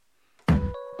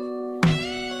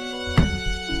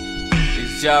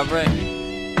Ja Ray.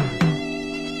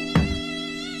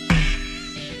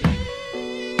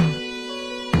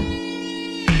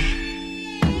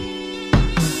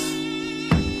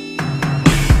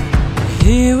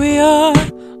 Here we are,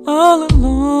 all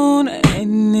alone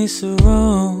in this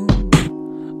room.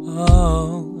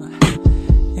 Oh,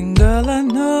 and girl, I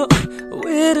know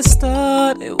where to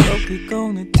start and what we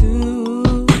gonna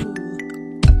do.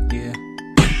 Yeah,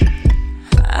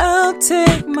 I'll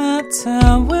take my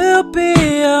time, we'll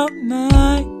be all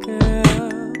night,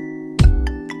 girl.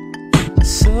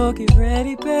 So get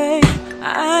ready, babe,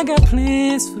 I got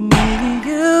plans for me and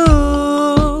you.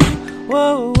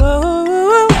 Whoa, whoa, whoa,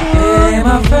 whoa. It ain't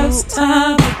my first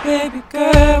time, but baby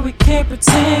girl, we can't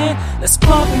pretend. Let's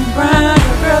bump and grind,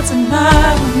 girl,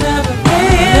 tonight will never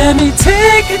end. Let me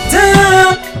take it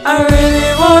down, I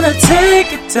really wanna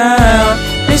take it down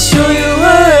and show you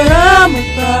what I'm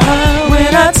about.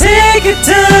 When I take it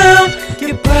down,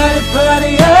 your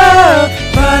body up,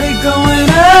 body going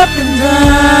up and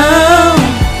down.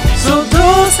 So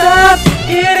don't stop,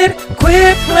 get it,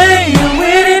 quit playing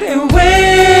with it and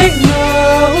wait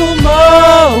no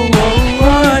more.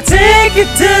 Take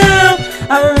it down,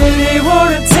 I really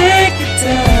wanna take it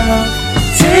down,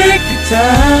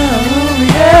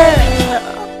 yeah.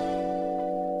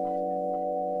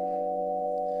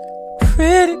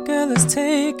 Pretty girl, let's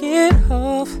take it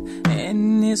off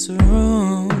in this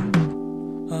room.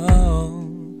 Oh,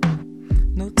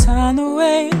 no time to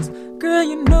waste, girl,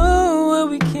 you know what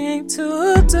we came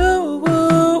to do.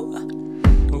 Whoa,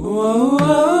 whoa,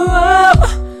 whoa.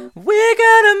 We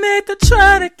gotta make the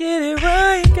try to get it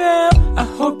right, girl. I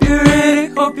hope you're ready,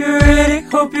 hope you're ready,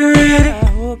 hope you're ready. I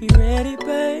hope you're ready,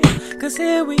 babe, 'cause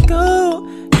here we go,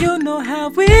 you know how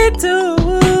we do.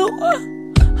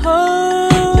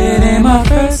 Oh, it ain't my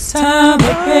first time,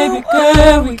 but baby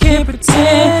girl, we can't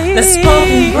pretend. Let's bump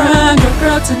and grind,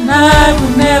 girl, tonight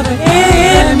will never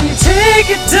end. Let me take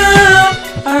it down,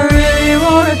 I really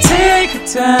wanna take it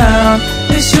down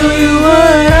and show you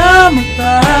what I'm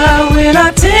about. When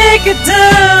I take it down,